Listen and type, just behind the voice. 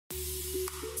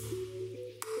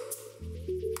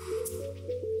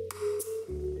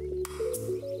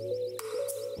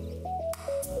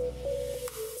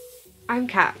I'm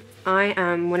Kat. I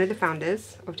am one of the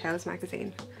founders of Tales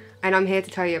magazine, and I'm here to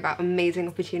tell you about an amazing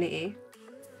opportunity.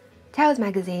 Tales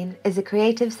magazine is a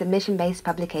creative submission-based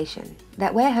publication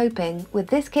that we're hoping with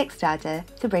this Kickstarter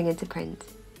to bring into print.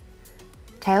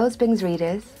 Tales brings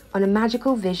readers on a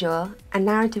magical visual and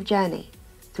narrative journey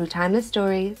through timeless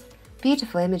stories,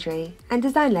 beautiful imagery, and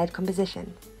design-led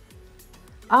composition.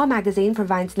 Our magazine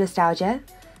provides nostalgia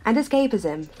and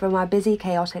escapism from our busy,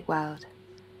 chaotic world.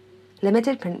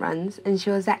 Limited print runs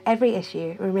ensures that every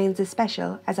issue remains as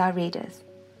special as our readers.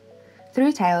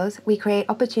 Through Tales, we create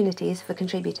opportunities for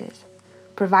contributors,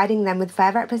 providing them with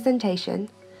fair representation,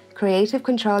 creative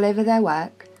control over their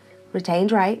work,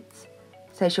 retained rights,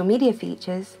 social media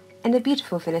features, and a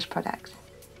beautiful finished product.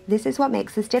 This is what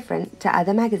makes us different to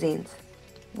other magazines.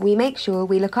 We make sure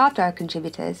we look after our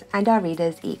contributors and our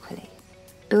readers equally.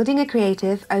 Building a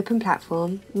creative, open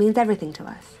platform means everything to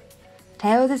us.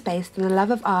 Tales is based on a love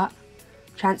of art,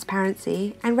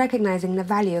 transparency, and recognizing the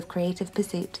value of creative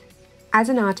pursuit. As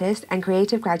an artist and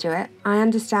creative graduate, I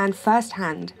understand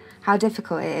firsthand how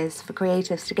difficult it is for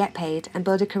creatives to get paid and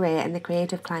build a career in the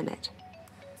creative climate.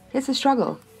 It's a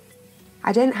struggle.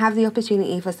 I didn't have the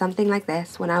opportunity for something like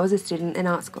this when I was a student in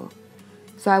art school,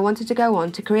 so I wanted to go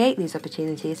on to create these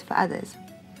opportunities for others.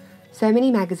 So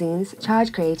many magazines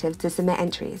charge creatives to submit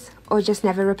entries, or just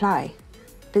never reply.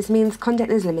 This means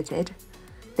content is limited,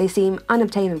 they seem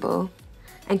unobtainable,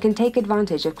 and can take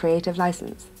advantage of creative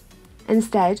license.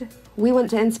 Instead, we want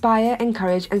to inspire,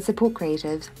 encourage, and support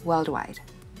creatives worldwide.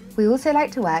 We also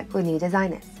like to work with new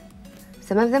designers.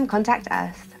 Some of them contact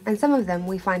us, and some of them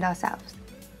we find ourselves.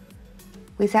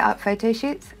 We set up photo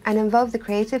shoots and involve the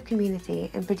creative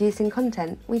community in producing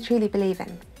content we truly believe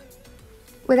in.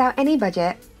 Without any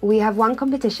budget, we have won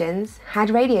competitions, had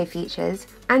radio features,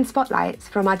 and spotlights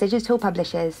from our digital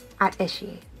publishers at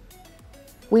Issue.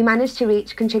 We managed to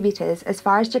reach contributors as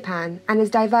far as Japan and as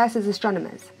diverse as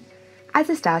astronomers. As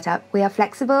a startup, we are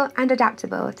flexible and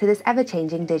adaptable to this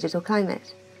ever-changing digital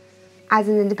climate. As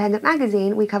an independent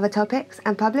magazine, we cover topics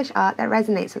and publish art that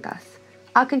resonates with us,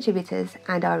 our contributors,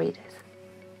 and our readers.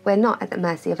 We're not at the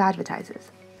mercy of advertisers.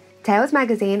 Tales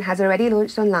magazine has already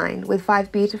launched online with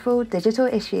 5 beautiful digital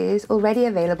issues already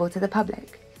available to the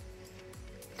public.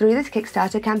 Through this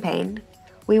Kickstarter campaign,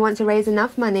 we want to raise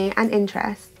enough money and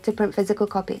interest to print physical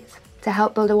copies, to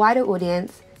help build a wider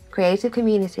audience, creative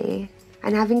community,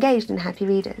 and have engaged and happy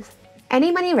readers.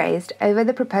 Any money raised over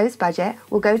the proposed budget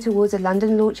will go towards a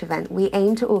London launch event we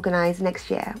aim to organise next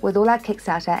year with all our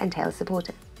Kickstarter and Tales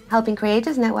supporters, helping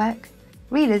creators network,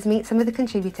 readers meet some of the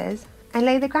contributors, and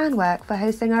lay the groundwork for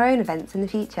hosting our own events in the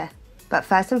future. But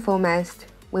first and foremost,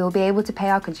 we will be able to pay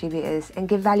our contributors and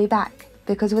give value back,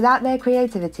 because without their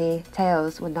creativity,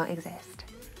 Tales would not exist.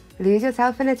 Lose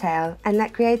yourself in a tale and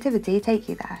let creativity take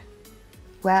you there,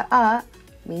 where art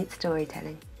meets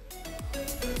storytelling.